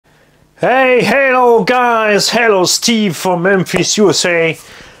Hey, hello guys, hello Steve from Memphis, USA.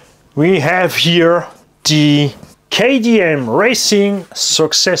 We have here the KTM Racing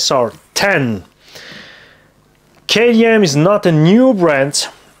Successor 10. KTM is not a new brand,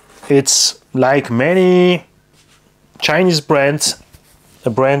 it's like many Chinese brands,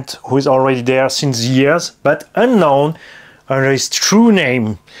 a brand who is already there since years, but unknown under his true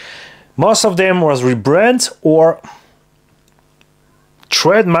name. Most of them was rebrand or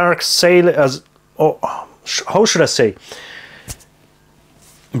trademark sale as, oh, how should I say,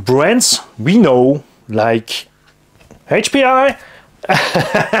 brands we know like HPI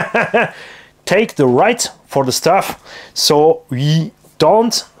take the right for the stuff, so we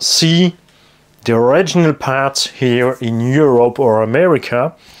don't see the original parts here in Europe or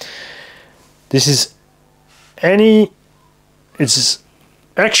America. This is it's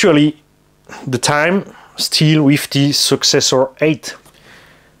actually the time still with the Successor 8,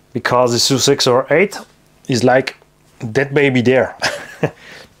 because the Successor 8 is like that baby there.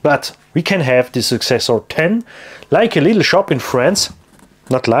 But we can have the Successor 10 like a little shop in France,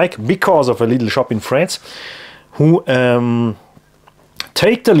 not like, because of a little shop in France, who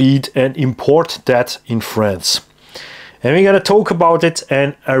take the lead and import that in France. And we're gonna talk about it,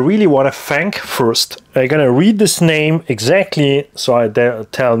 and I really want to thank first, I'm gonna read this name exactly so I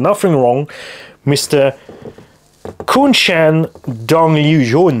tell nothing wrong, Mr. Kunshan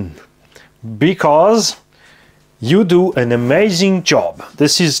Dongyun, because you do an amazing job.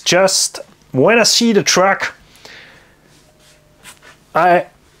 This is just, when I see the truck, I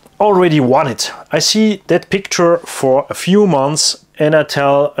already want it. I see that picture for a few months and I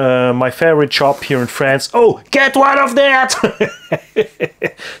tell my favorite shop here in France, oh, get one of that!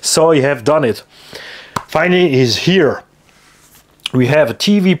 So you have done it. Finally, he's here. We have a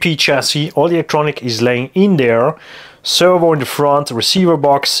TVP chassis, all the electronic is laying in there, servo in the front, receiver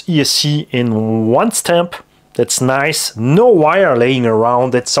box, ESC in one stamp. That's nice. No wire laying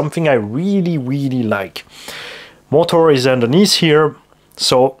around. That's something I really, really like. Motor is underneath here,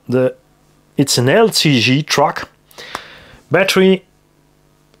 so it's an LCG truck. Battery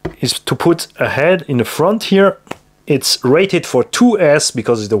is to put ahead in the front here. It's rated for 2S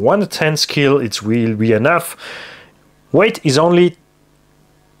because it's the 1-10 scale. It will be enough. Weight is only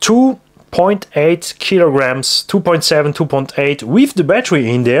 2.8 kilograms, 2.7, 2.8 with the battery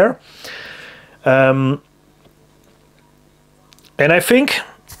in there. And I think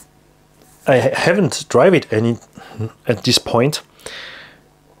I haven't driven it any at this point,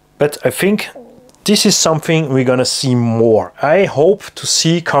 but I think this is something we're gonna see more. I hope to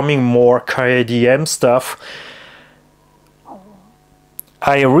see coming more KTM stuff.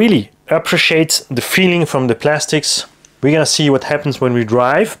 I really appreciate the feeling from the plastics. We're gonna see what happens when we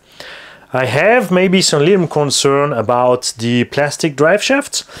drive. I have maybe some little concern about the plastic drive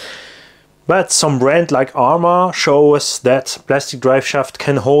shafts, but some brand like Arma show us that plastic drive shaft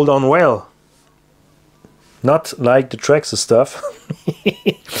can hold on well. Not like the Traxxas stuff.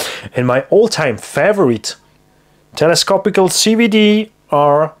 And my all-time favorite telescopical CVD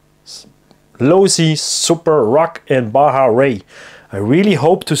are Losi, Super, Rock and Baja Ray. I really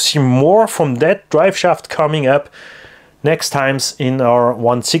hope to see more from that drive shaft coming up next times in our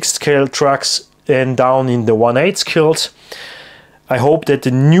 1/6 scale trucks and down in the 1/8 scales. I hope that the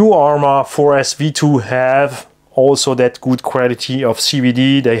new Arma 4S V2 have also that good quality of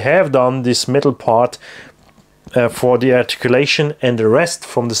CVD. They have done this metal part for the articulation and the rest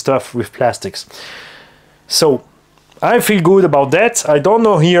from the stuff with plastics. So I feel good about that. I don't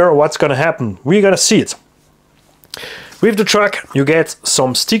know here what's gonna happen. We're gonna see it. With the truck you get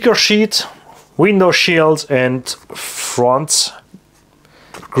some sticker sheet, window shield and front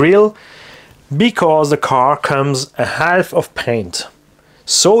grille, because the car comes a half of paint,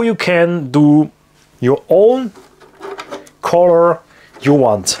 so you can do your own color you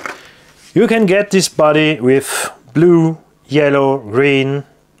want. You can get this body with blue, yellow, green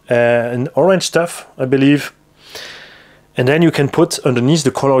and orange stuff, I believe, and then you can put underneath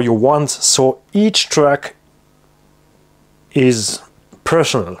the color you want, so each truck is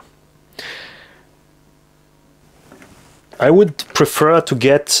personal. I would prefer to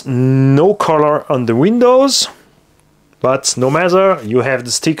get no color on the windows, but no matter, you have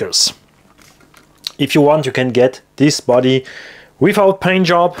the stickers. If you want, you can get this body without paint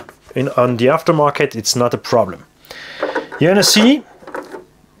job on the aftermarket. It's not a problem. You're gonna see,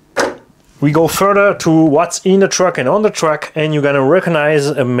 we go further to what's in the truck and on the truck, and you're gonna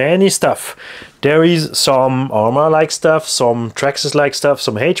recognize many stuff. There is some Arma like stuff, some Traxxas like stuff,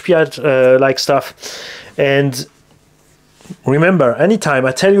 some HPI like stuff, and remember, anytime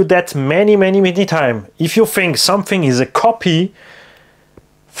I tell you that many times, if you think something is a copy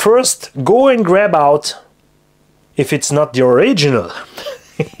first go and grab out if it's not the original.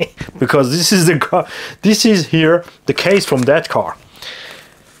 Because this is the car, this is here the case from that car.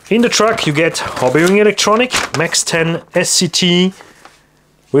 In the truck you get Hobbying electronic, Max 10 SCT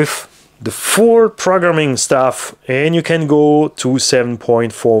with the full programming stuff, and you can go to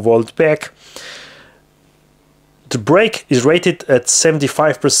 7.4 volt back. The brake is rated at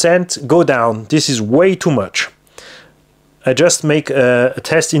 75%. Go down, this is way too much. I just make a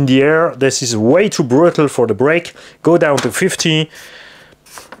test in the air. This is way too brutal for the brake. Go down to 50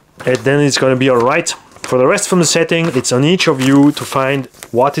 and then it's going to be alright. For the rest from the setting, it's on each of you to find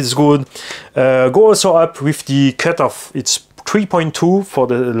what is good. Go also up with the cutoff. It's 3.2 for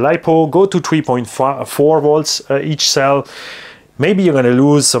the LiPo. Go to 3.4 volts each cell. Maybe you're going to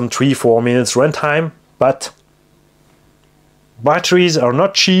lose some 3-4 minutes runtime, but batteries are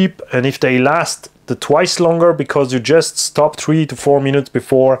not cheap, and if they last twice longer because you just stopped 3 to 4 minutes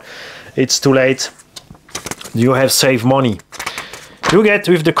before it's too late, you have saved money. You get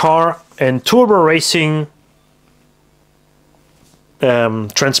with the car and turbo racing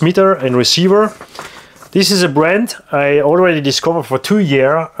transmitter and receiver. This is a brand I already discovered for 2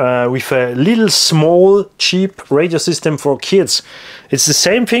 years with a little small cheap radio system for kids. It's the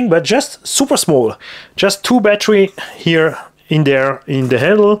same thing but just super small. Just 2 battery here in there in the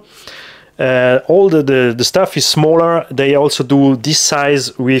handle. All the stuff is smaller. They also do this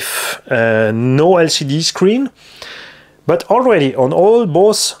size with no LCD screen. But already on all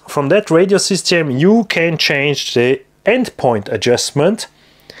both from that radio system you can change the endpoint adjustment,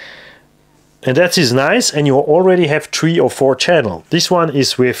 and that is nice, and you already have 3 or 4 channels. This one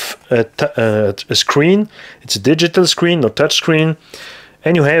is with a screen. It's a digital screen, not touch screen,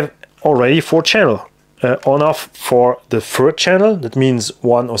 and you have already 4 channels. On off for the 3rd channel, that means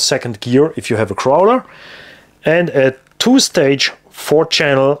 1 or 2nd gear if you have a crawler, and a 2-stage 4th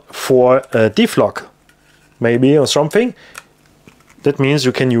channel for a diff lock maybe or something. That means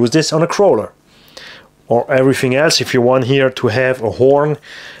you can use this on a crawler or everything else if you want here to have a horn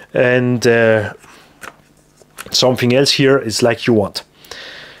and something else here is like you want.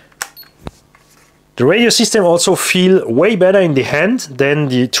 The radio system also feel way better in the hand than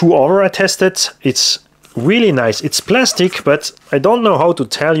the 2 other I tested. It's really nice. It's plastic, but I don't know how to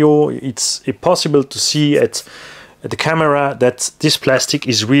tell you. It's impossible to see at the camera that this plastic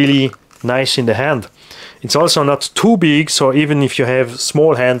is really nice in the hand. It's also not too big, so even if you have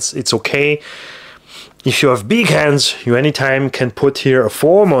small hands, it's okay. If you have big hands, you anytime can put here a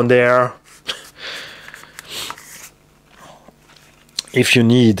foam on there if you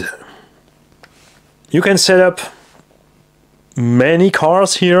need. You can set up many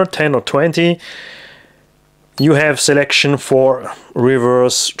cars here, 10 or 20. You have selection for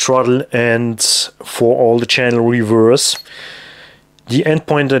reverse, throttle, and for all the channel reverse. The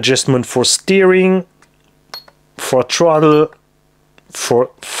endpoint adjustment for steering, for throttle,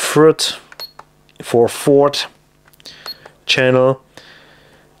 for third, for 4th channel.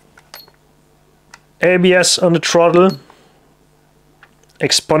 ABS on the throttle.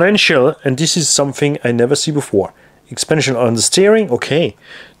 Exponential, and this is something I never see before. Exponential on the steering, okay.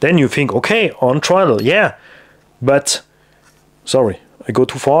 Then you think, okay, on throttle, yeah. But, sorry, I go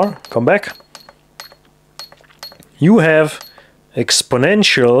too far, come back. You have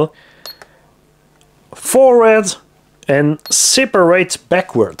exponential forward and separate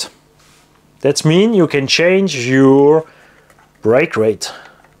backward. That means you can change your brake rate.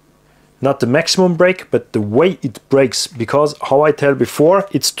 Not the maximum brake, but the way it brakes, because how I tell before,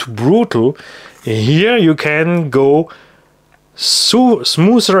 it's too brutal. Here you can go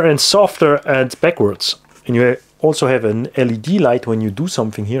smoother and softer and backwards. And you also have an LED light when you do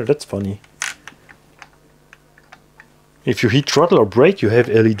something here. That's funny. If you hit throttle or brake, you have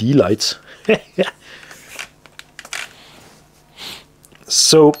LED lights.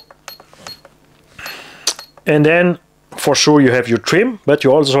 So, and then for sure you have your trim, but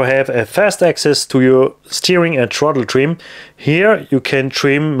you also have a fast access to your steering and throttle trim. Here you can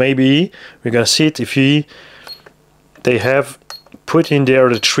trim, maybe we're gonna see it if they have put in there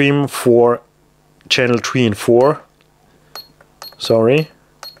the trim for channel 3 and 4. Sorry.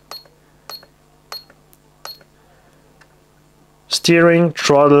 Steering,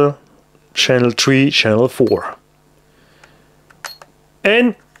 throttle, channel 3, channel 4.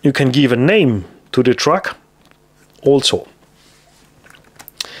 And you can give a name to the truck also.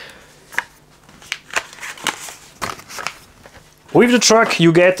 With the truck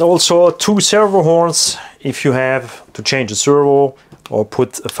you get also 2 servo horns if you have to change the servo or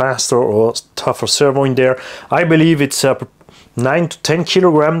put a faster or tougher servo in there. I believe it's 9 to 10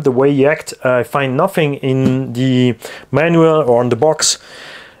 kilogram the way you act. I find nothing in the manual or on the box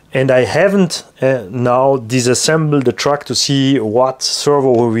and I haven't now disassembled the truck to see what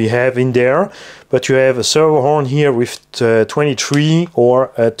servo we have in there, but you have a servo horn here with 23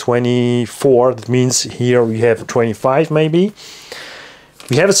 or 24. That means here we have 25 maybe.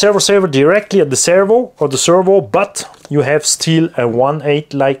 We have a servo saver directly at the servo or the servo, but you have still a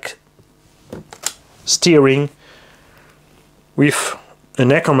 1/8 like steering with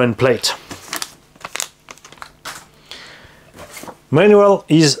an Ackerman plate. Manual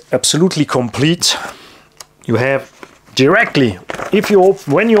is absolutely complete. You have directly,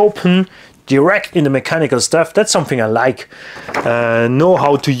 when you open direct in the mechanical stuff, that's something I like. Know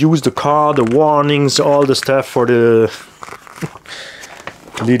how to use the car, the warnings, all the stuff for the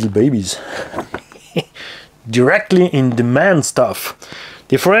little babies. Directly in the man stuff.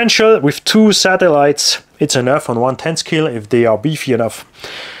 Differential with 2 satellites, it's enough on 1/10 scale if they are beefy enough.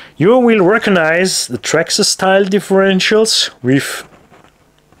 You will recognize the Traxxas style differentials with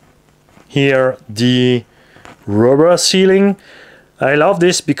here the rubber sealing. I love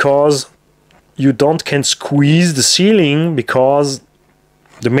this because you can squeeze the sealing because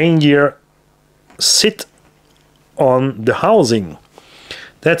the main gear sit on the housing.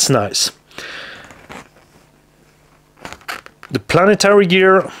 That's nice. The planetary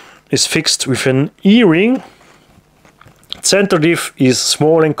gear is fixed with an E-ring. Center diff is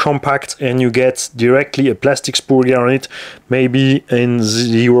small and compact, and you get directly a plastic spool gear on it, maybe in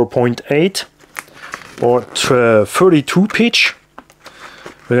 0.8 or 32 pitch.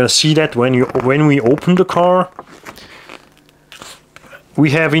 We're gonna see that when we open the car.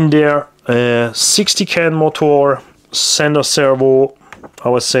 We have in there a 60 can motor, center servo, I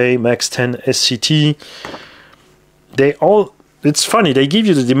would say max 10 SCT. It's funny, they give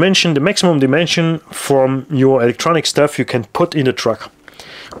you the dimension, the maximum dimension from your electronic stuff you can put in the truck.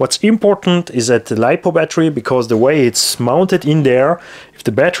 What's important is that the LiPo battery, because the way it's mounted in there, if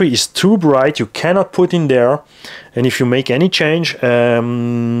the battery is too bright, you cannot put in there. And if you make any change,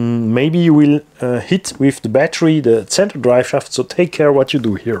 maybe you will hit with the battery the center drive shaft, so take care what you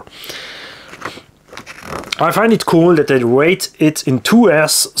do here. I find it cool that they rate it in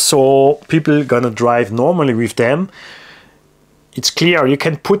 2S, so people gonna drive normally with them. It's clear you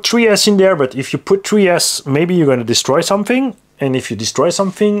can put 3S in there, but if you put 3S, maybe you're gonna destroy something. And if you destroy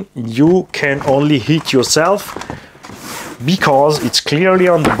something, you can only hit yourself, because it's clearly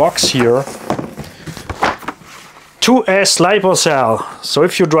on the box here. 2S LiPo cell. So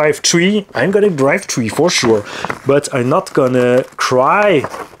if you drive 3, I'm gonna drive 3 for sure, but I'm not gonna cry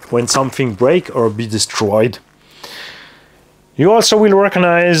when something break or be destroyed. You also will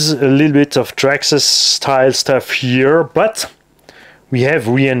recognize a little bit of Traxxas style stuff here, but we have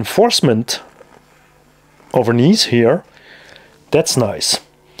reinforcement underneath here. That's nice.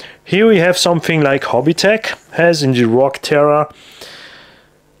 Here we have something like Hobbytech has in the Rock Terra.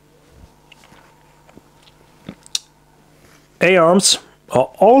 A-arms are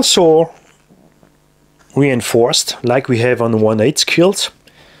also reinforced like we have on the 1/8 scales.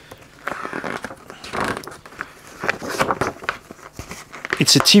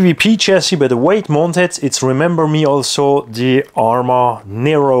 It's a TVP chassis, but the weight mounted, it's remember me also the Arma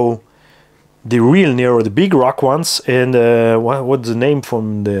Nero, the real Nero, the big rock ones, and what's the name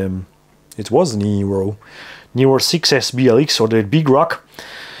from the, it was Nero 6S BLX, or the big rock.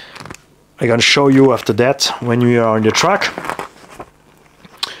 I'm gonna show you after that when we are in the truck.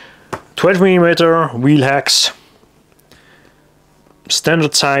 12mm wheel hacks,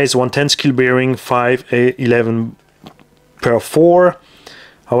 standard size 1/10 scale bearing, 5/11 per 4.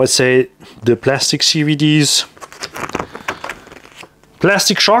 I would say the plastic CVDs,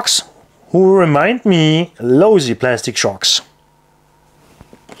 plastic shocks, who remind me Losi plastic shocks,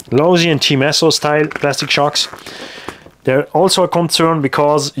 Losi and T-Meso style plastic shocks. They're also a concern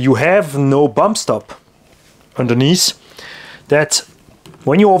because you have no bump stop underneath, that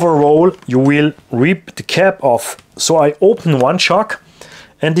when you overroll you will rip the cap off. So I open one shock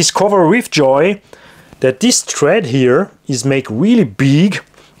and discover with joy that this thread here is made really big.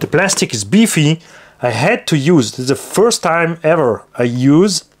 The plastic is beefy. I had to use, this is the first time ever I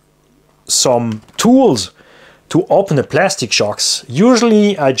use some tools to open the plastic shocks.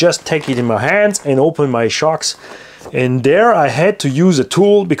 Usually I just take it in my hands and open my shocks, and there I had to use a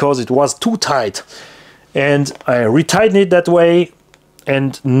tool because it was too tight, and I retightened it that way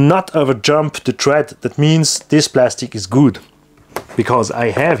and not over jump the thread. That means this plastic is good because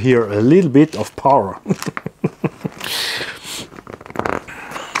I have here a little bit of power.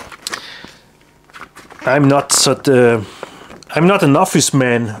 I'm not an office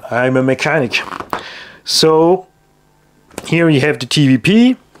man, I'm a mechanic. So here you have the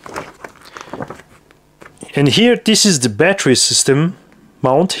TVP, and here this is the battery system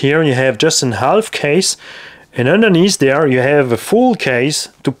mount. Here you have just a half case, and underneath there you have a full case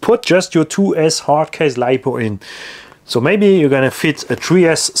to put just your 2S hard case LiPo in. So maybe you're gonna fit a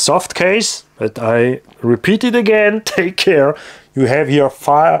 3S soft case, but I repeat it again, take care. You have here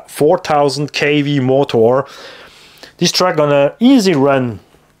 4000 kV motor. This truck gonna easy run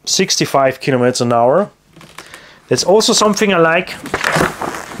 65 kilometers an hour. That's also something I like.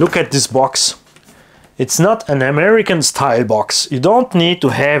 Look at this box. It's not an American style box. You don't need to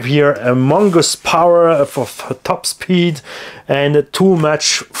have here a humongous power for top speed and too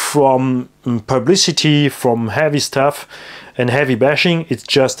much from publicity, from heavy stuff and heavy bashing. It's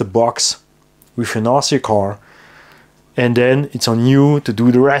just a box with an RC car, and then it's on you to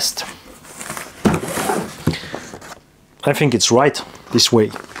do the rest. I think it's right this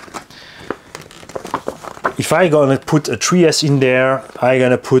way. If I gonna put a 3S in there, I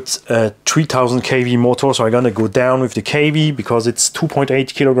gonna put a 3000 kV motor, so I'm gonna go down with the kV because it's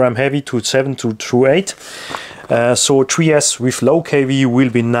 2.8 kilogram heavy to 7 to 8. So 3S with low kV will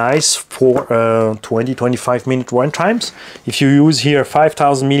be nice for 20-25 minute run times. If you use here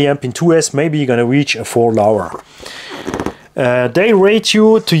 5000 milliamp in 2S, maybe you're gonna reach a 4 hour. They rate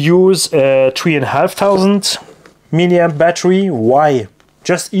you to use a 3500 milliamp battery. Why?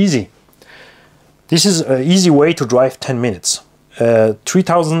 Just easy. This is an easy way to drive 10 minutes.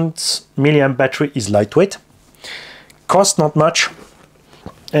 3000 milliamp battery is lightweight, costs not much,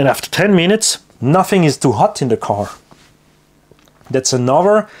 and after 10 minutes, nothing is too hot in the car. That's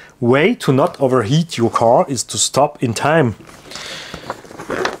another way to not overheat your car, is to stop in time.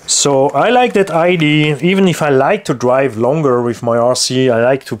 So I like that idea. Even if I like to drive longer with my RC, I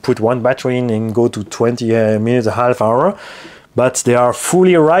like to put one battery in and go to 20 minutes, a half hour, but they are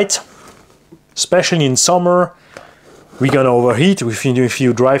fully right. Especially in summer, we're gonna overheat. If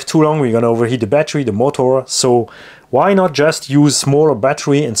you drive too long, we're gonna overheat the battery, the motor. So why not just use smaller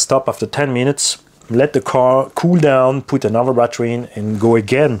battery and stop after 10 minutes, let the car cool down, put another battery in and go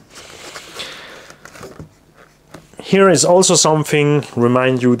again. Here is also something,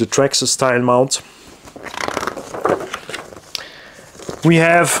 remind you, the Traxxas style mount. We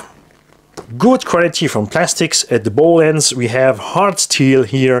have good quality from plastics at the ball ends. We have hard steel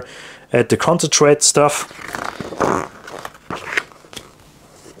here at the counter thread stuff.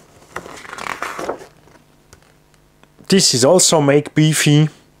 This is also make beefy.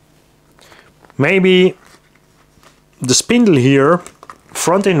 Maybe the spindle here,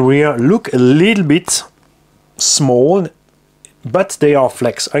 front and rear, look a little bit small, but they are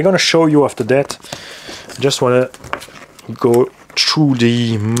flex. I'm gonna show you after that. I just wanna go through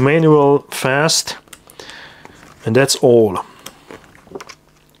the manual fast, and that's all.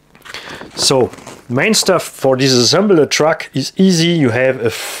 So main stuff for this assembler truck is easy. You have a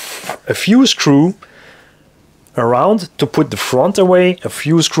few screws around to put the front away, a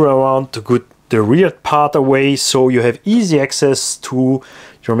few screws around to put the rear part away, so you have easy access to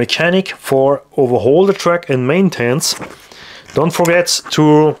your mechanic for overhaul the truck and maintenance. Don't forget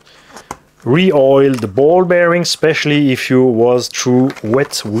to re-oil the ball bearing, especially if you was through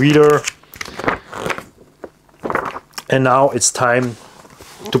wet weather. And now it's time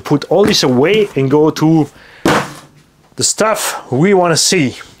to put all this away and go to the stuff we want to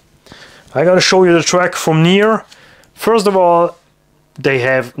see. I gotta show you the truck from near. First of all, they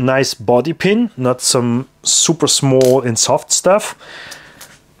have nice body pin, not some super small and soft stuff.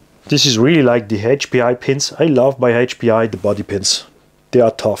 This is really like the HPI pins. I love by HPI the body pins. They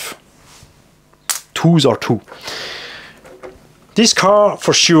are tough. Twos are two. This car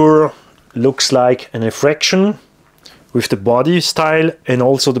for sure looks like an infraction with the body style and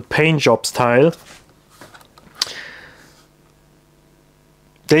also the paint job style.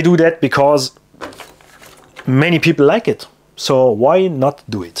 They do that because many people like it. So why not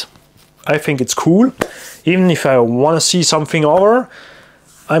do it? I think it's cool. Even if I want to see something over,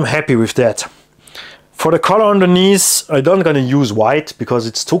 I'm happy with that. For the color underneath, I don't gonna use white because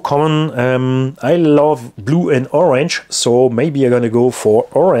it's too common. I love blue and orange, so maybe I'm gonna go for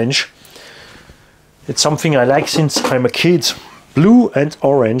orange. It's something I like since I'm a kid. Blue and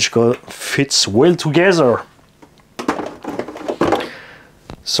orange fits well together.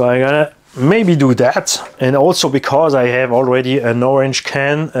 So I'm gonna maybe do that, and also because I have already an orange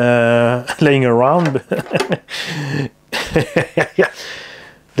can laying around. Yeah.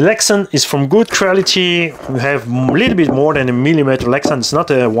 The Lexan is from good quality. We have a little bit more than a millimeter Lexan. It's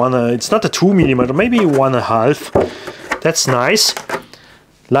not a it's not a 2 millimeter, maybe 1.5. That's nice.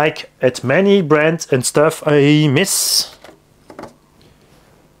 Like at many brands and stuff, I miss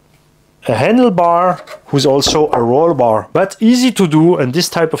a handlebar who's also a roll bar, but easy to do. And this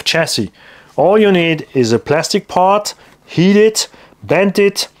type of chassis, all you need is a plastic part, heat it, bend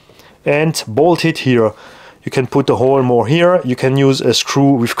it and bolt it here. You can put a hole more here. You can use a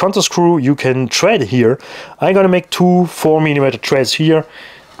screw with counter screw. You can thread here. I'm gonna make 2 4mm threads here,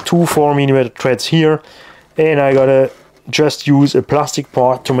 2 4mm threads here, and I gotta just use a plastic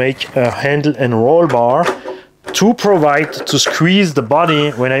part to make a handle and roll bar to provide to squeeze the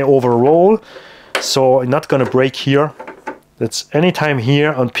body when I over roll, so I'm not gonna break here. That's anytime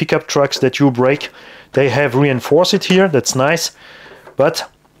here on pickup trucks that you break, they have reinforced it here. That's nice, but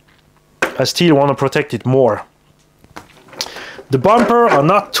I still want to protect it more. The bumper are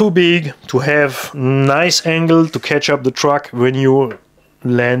not too big to have nice angle to catch up the truck when you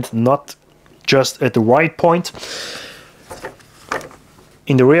land, not just at the right point.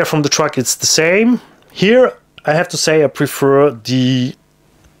 In the rear from the truck it's the same. Here I have to say I prefer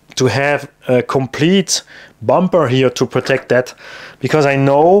to have a complete bumper here to protect that, because I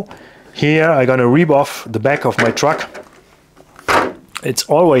know here I'm gonna rip off the back of my truck. It's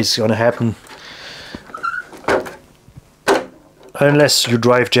always gonna happen unless you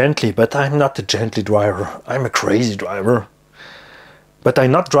drive gently, but I'm not a gently driver. I'm a crazy driver, but I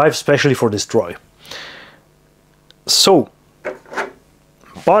not drive specially for destroy. So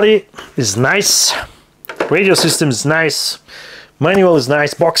body is nice, radio system is nice, manual is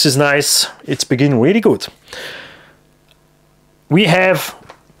nice, box is nice. It's beginning really good. We have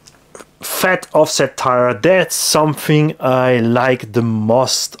fat offset tire. That's something I like the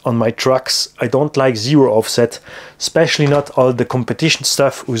most on my trucks. I don't like zero offset, especially not all the competition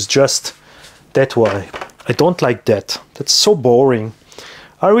stuff was just that way. I don't like that. That's so boring.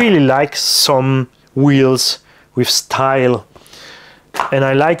 I really like some wheels with style, and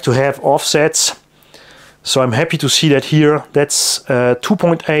I like to have offsets, so I'm happy to see that here. That's a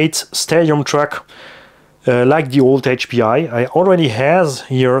 2.8 stadium truck, like the old HPI. I already has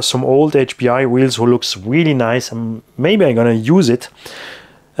here some old HPI wheels who looks really nice, and maybe I'm gonna use it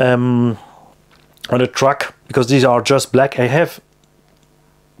on the truck, because these are just black. I have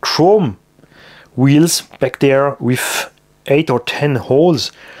chrome wheels back there with 8 or 10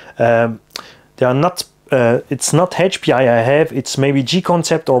 holes. They are not it's not HPI I have, it's maybe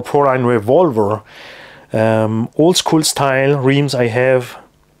G-Concept or Proline Revolver. Old school style rims I have,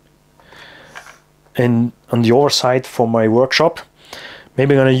 and on the other side for my workshop.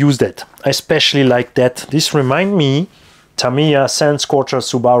 Maybe I'm gonna use that. I especially like that. This remind me Tamiya, Sandscorcher,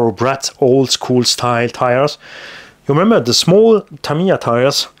 Subaru, Brat, old school style tires. You remember the small Tamiya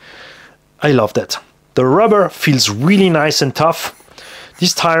tires? I love that. The rubber feels really nice and tough.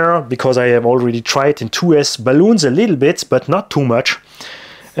 This tire, because I have already tried in 2S, balloons a little bit, but not too much,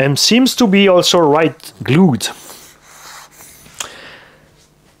 and seems to be also right glued.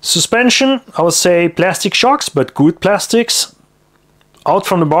 Suspension, I would say plastic shocks, but good plastics. Out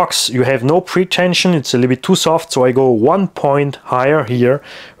from the box, you have no pre-tension, it's a little bit too soft, so I go 1 point higher here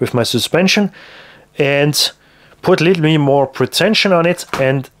with my suspension and put a little bit more pre-tension on it,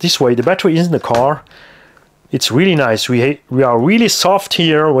 and this way the battery is in the car. It's really nice. We are really soft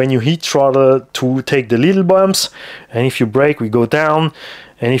here when you heat throttle to take the little bumps, and if you brake we go down,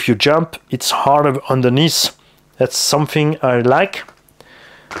 and if you jump it's harder underneath. That's something I like.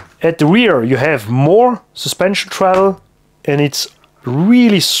 At the rear you have more suspension travel, and it's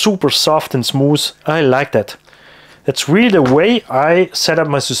really super soft and smooth. I like that. That's really the way I set up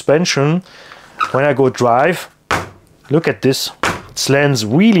my suspension when I go drive. Look at this. It lands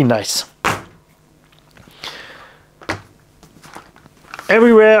really nice.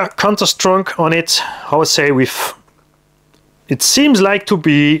 Everywhere counter strunk on it, I would say with, it seems like to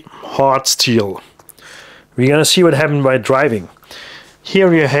be hard steel. We're gonna see what happens by driving.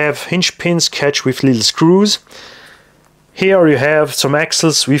 Here you have hinge pins catch with little screws. Here you have some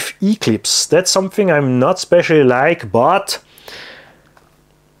axles with E-clips. That's something I'm not specially like, but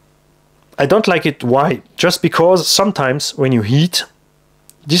I don't like it. Why? Just because sometimes when you heat,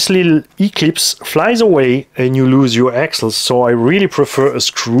 this little E-clips flies away and you lose your axles. So I really prefer a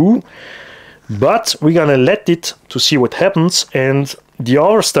screw, but we're gonna let it to see what happens. And the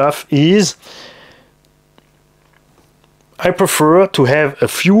other stuff is, I prefer to have a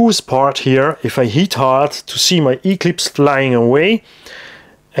fuse part here if I heat hard, to see my E-clips flying away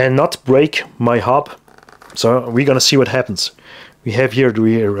and not break my hub. So we're gonna see what happens. We have here the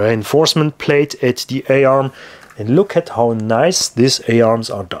reinforcement plate at the A-arm, and look at how nice these A-arms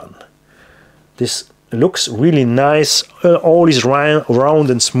are done. This looks really nice. All is round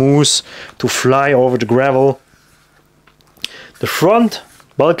and smooth to fly over the gravel. The front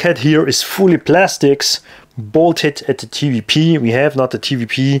bulkhead here is fully plastics, bolted at the TVP. We have not the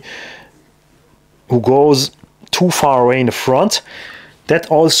TVP who goes too far away in the front. That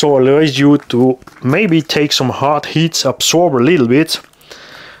also allows you to maybe take some hard heats, absorb a little bit.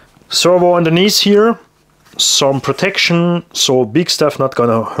 Servo underneath here, some protection, so big stuff not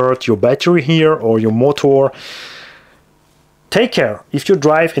gonna hurt your battery here or your motor. Take care, if you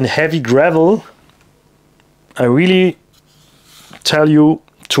drive in heavy gravel, I really tell you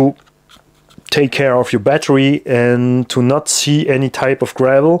to take care of your battery and to not see any type of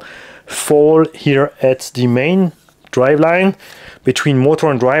gravel fall here at the main driveline, between motor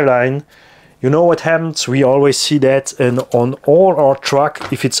and driveline. You know what happens, we always see that, and on all our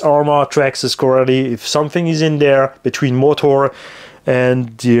truck, if it's Arma, Traxxas, Corradi, if something is in there between motor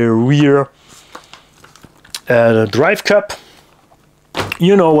and the rear drive cup,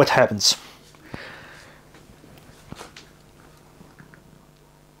 you know what happens.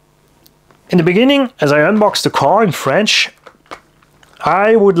 In the beginning, as I unboxed the car in French,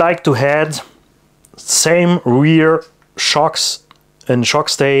 I would like to add same rear shocks and shock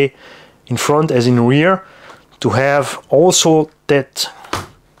stay in front as in rear, to have also that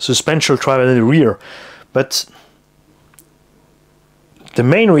suspension travel in the rear. But the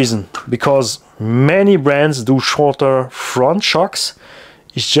main reason, because many brands do shorter front shocks,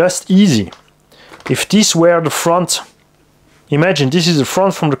 is just easy. If this were the front, imagine this is the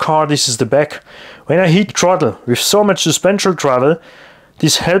front from the car, this is the back. When I hit throttle with so much suspension travel,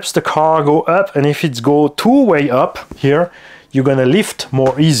 this helps the car go up, and if it's go two-way up here, you're gonna lift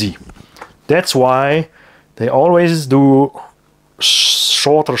more easy. That's why they always do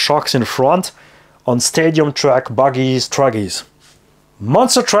shorter shocks in the front on stadium track, buggies, truggies.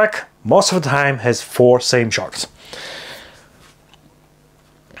 Monster truck most of the time has 4 same shocks.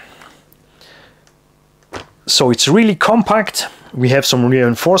 So it's really compact. We have some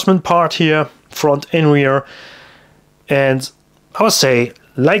reinforcement part here, front and rear, and I would say,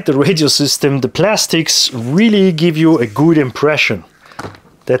 like the radio system, the plastics really give you a good impression.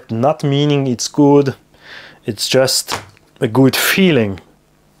 That not meaning it's good, it's just a good feeling,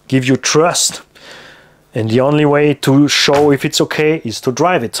 give you trust. And the only way to show if it's okay is to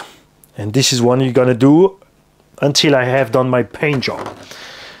drive it. And this is what you're gonna do until I have done my paint job.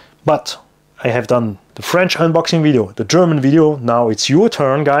 But I have done the French unboxing video, the German video, now it's your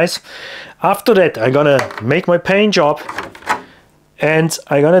turn, guys. After that, I'm gonna make my paint job, and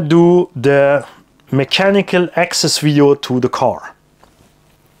I'm gonna do the mechanical access video to the car.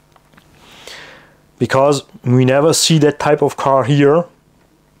 Because we never see that type of car here.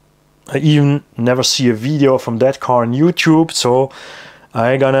 I even never see a video from that car on YouTube, so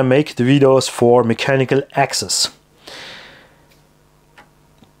I'm gonna make the videos for mechanical access.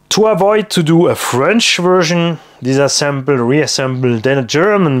 To avoid to do a French version, disassemble, reassemble, then a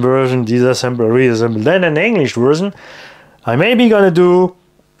German version, disassemble, reassemble, then an English version, I may be gonna do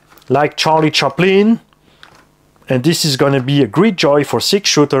like Charlie Chaplin, and this is gonna be a great joy for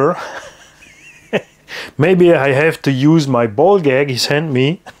 6-shooter. Maybe I have to use my ball gag he sent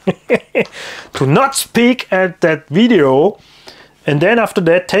me to not speak at that video, and then after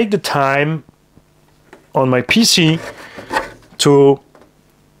that take the time on my PC to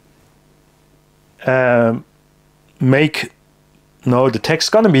make, no, the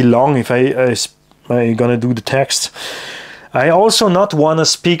text gonna be long if I gonna do the text. I also not wanna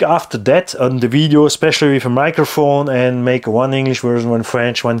speak after that on the video, especially with a microphone, and make one English version, one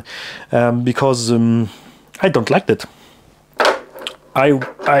French one, because I don't like that.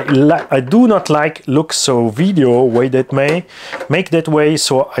 I do not like look so video way that may make that way,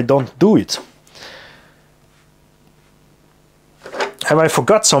 so I don't do it. Have I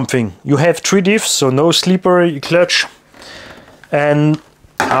forgot something? You have 3 diffs, so no sleeper clutch, and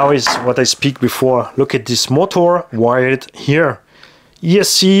how is what I speak before. Look at this motor wired here.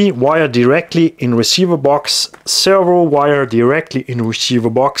 ESC wire directly in receiver box, servo wire directly in receiver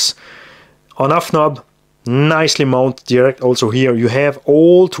box, on-off knob nicely mounted direct also here. You have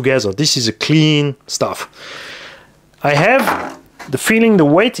all together. This is a clean stuff. I have the feeling the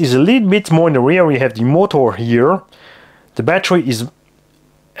weight is a little bit more in the rear. We have the motor here. The battery is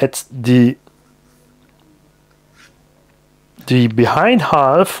at the behind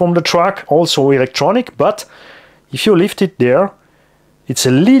half from the truck, also electronic, but if you lift it there, it's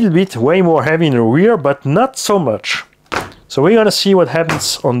a little bit way more heavy in the rear, but not so much. So we're gonna see what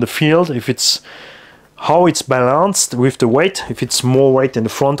happens on the field, if it's how it's balanced with the weight, if it's more weight in the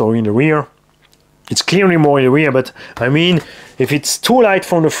front or in the rear. It's clearly more in the rear, but I mean, if it's too light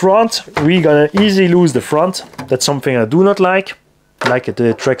from the front, we're gonna easily lose the front. That's something I do not like at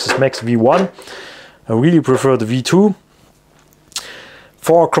the Traxxas Max V1. I really prefer the V2.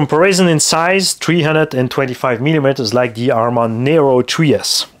 For comparison in size, 325 millimeters like the Arma Nero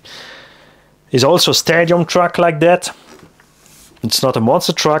 3S. Is also stadium truck like that. It's not a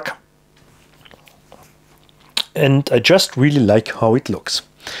monster truck. And I just really like how it looks.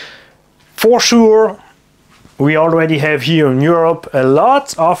 For sure, we already have here in Europe a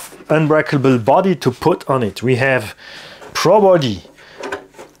lot of unbreakable body to put on it. We have Pro Body,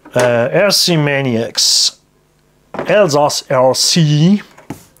 RC Maniacs, Alsace RC,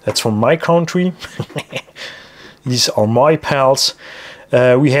 that's from my country. These are my pals.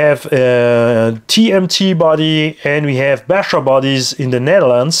 We have TMT body, and we have Basher bodies in the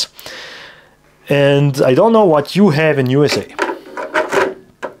Netherlands. And I don't know what you have in USA.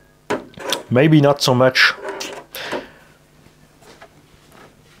 Maybe not so much.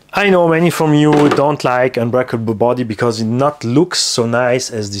 I know many from you don't like unbreakable body because it not looks so nice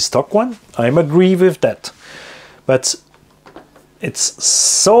as the stock one. I'm agree with that. But it's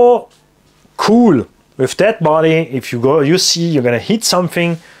so cool with that body. If you go, you see you're gonna hit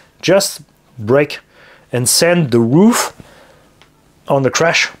something, just break and send the roof on the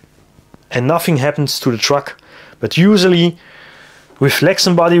crash and nothing happens to the truck. But usually with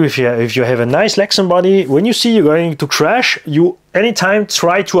Lexan body, if you have a nice Lexan body, when you see you're going to crash, you anytime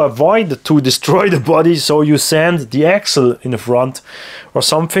try to avoid to destroy the body, so you sand the axle in the front or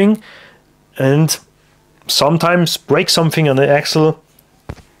something, and sometimes break something on the axle.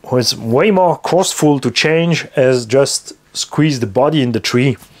 It's way more costful to change as just squeeze the body in the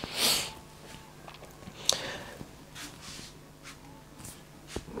tree.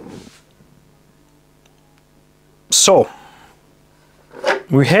 So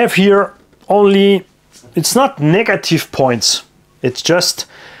we have here only, it's not negative points, it's just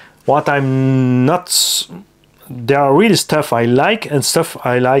what I'm not, there are really stuff I like and stuff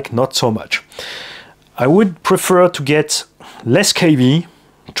I like not so much. I would prefer to get less kV,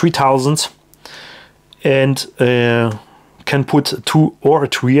 3000, and can put 2 or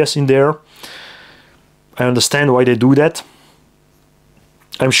 3 years in there. I understand why they do that.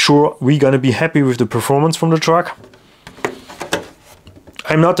 I'm sure we're gonna be happy with the performance from the truck.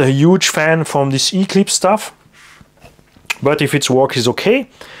 I'm not a huge fan from this Eclipse stuff, but if its work is okay.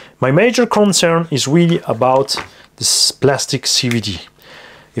 My major concern is really about this plastic CVD.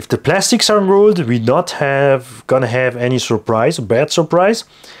 If the plastics are good, we're not gonna have any surprise, bad surprise.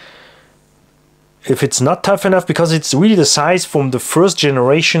 If it's not tough enough, because it's really the size from the first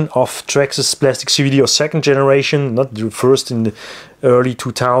generation of Traxxas plastic CVD, or second generation, not the first in the early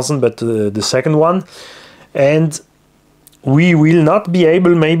 2000, but the second one. And we will not be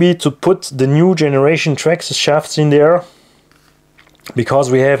able maybe to put the new generation Traxxas shafts in there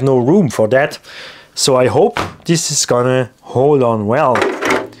because we have no room for that. So I hope this is gonna hold on well.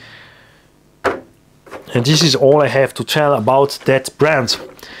 And this is all I have to tell about that brand.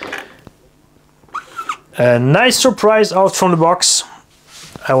 A nice surprise out from the box.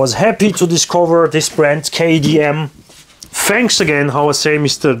 I was happy to discover this brand, KDM. Thanks again, how I say,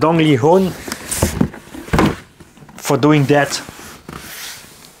 Mr. Dongli Hun, for doing that.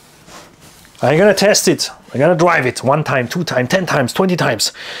 I'm gonna test it. I'm gonna drive it 1 time, 2 times, 10 times, 20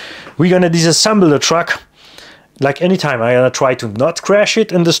 times. We're gonna disassemble the truck. Like anytime, I'm gonna try to not crash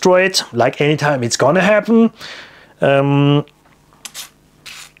it and destroy it. Like anytime, it's gonna happen.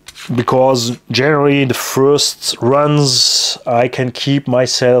 Because generally the first runs I can keep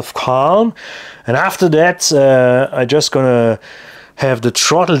myself calm, and after that I just gonna have the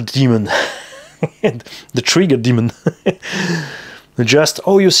throttle demon, the trigger demon. Just,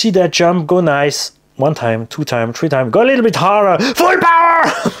 oh, you see that jump, go nice, 1 time, 2 time, 3 time, go a little bit harder, full power.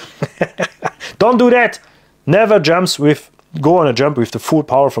 Don't do that. Never go on a jump with the full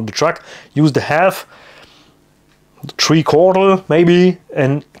power from the truck. Use the half, 3/4 maybe,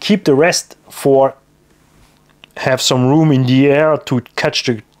 and keep the rest for have some room in the air to catch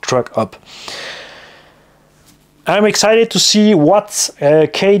the truck up. I'm excited to see what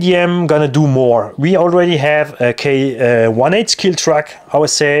KDM gonna do more. We already have a 1/8 scale truck, I would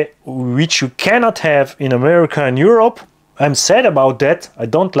say, which you cannot have in America and Europe. I'm sad about that. I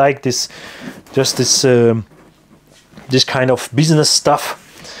don't like this, just this kind of business stuff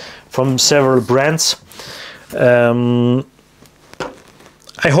from several brands.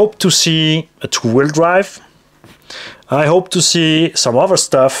 I hope to see a 2-wheel drive. I hope to see some other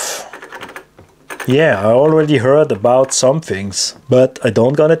stuff. Yeah, I already heard about some things, but I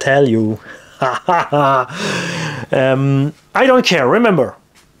don't gonna tell you. I don't care. Remember,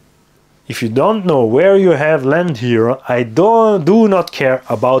 if you don't know where you have land here, I do not care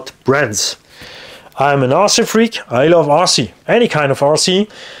about brands. I'm an RC freak. I love RC, any kind of RC.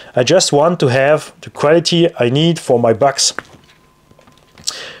 I just want to have the quality I need for my bucks.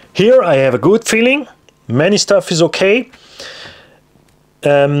 Here I have a good feeling. Many stuff is okay.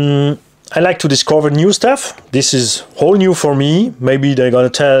 I like to discover new stuff. This is whole new for me. Maybe they're gonna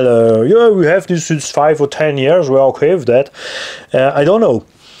tell, yeah, we have this since 5 or 10 years. We're okay with that. I don't know.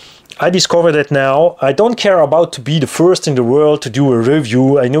 I discovered that now. I don't care about to be the first in the world to do a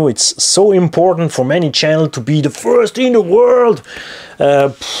review. I know it's so important for many channels to be the first in the world.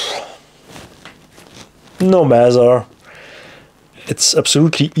 No matter. It's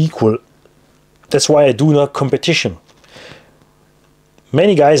absolutely equal. That's why I do not competition.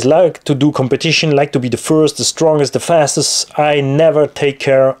 Many guys like to do competition, like to be the first, the strongest, the fastest. I never take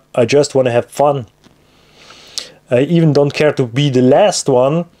care. I just want to have fun. I even don't care to be the last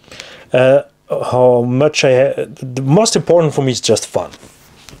one. How much the most important for me is just fun.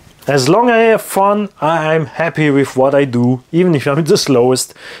 As long as I have fun, I'm happy with what I do, even if I'm the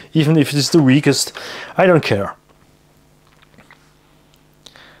slowest, even if it's the weakest. I don't care.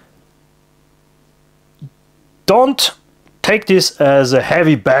 Don't take this as a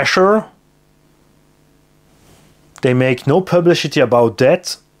heavy basher. They make no publicity about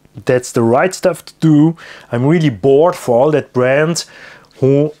that. That's the right stuff to do. I'm really bored for all that brands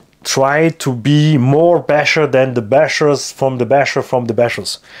who try to be more basher than the bashers from the basher from the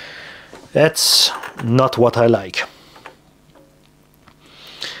bashers. That's not what I like.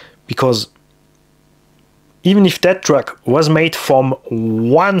 Because even if that truck was made from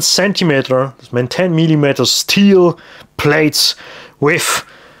 1 centimeter, 10 millimeter steel plates with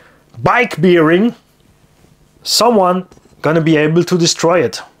bike bearing, someone gonna be able to destroy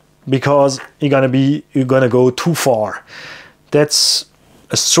it because you're gonna go too far. That's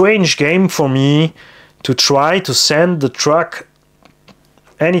a strange game for me to try to send the truck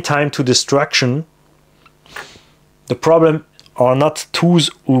anytime to destruction. The problem are not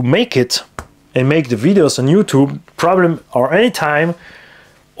those who make it and make the videos on YouTube. Problem are anytime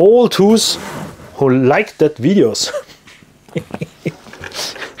all those who like that videos.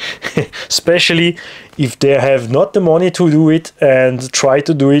 Especially if they have not the money to do it and try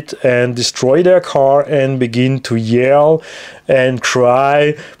to do it and destroy their car and begin to yell and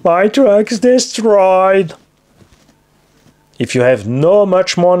cry, my truck is destroyed. If you have no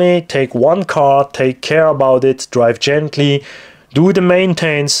much money, take one car, take care about it, drive gently, do the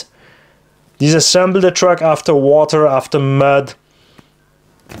maintenance, disassemble the truck after water, after mud,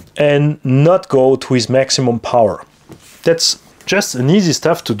 and not go to his maximum power. That's just an easy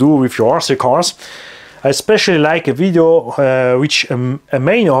stuff to do with your RC cars. I especially like a video which a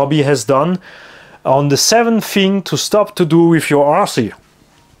main hobby has done on the 7 things to stop to do with your RC,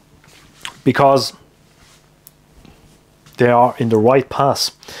 because they are in the right path.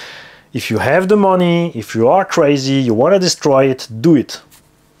 If you have the money, if you are crazy, you want to destroy it, do it.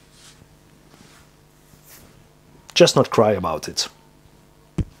 Just not cry about it.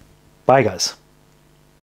 Bye guys.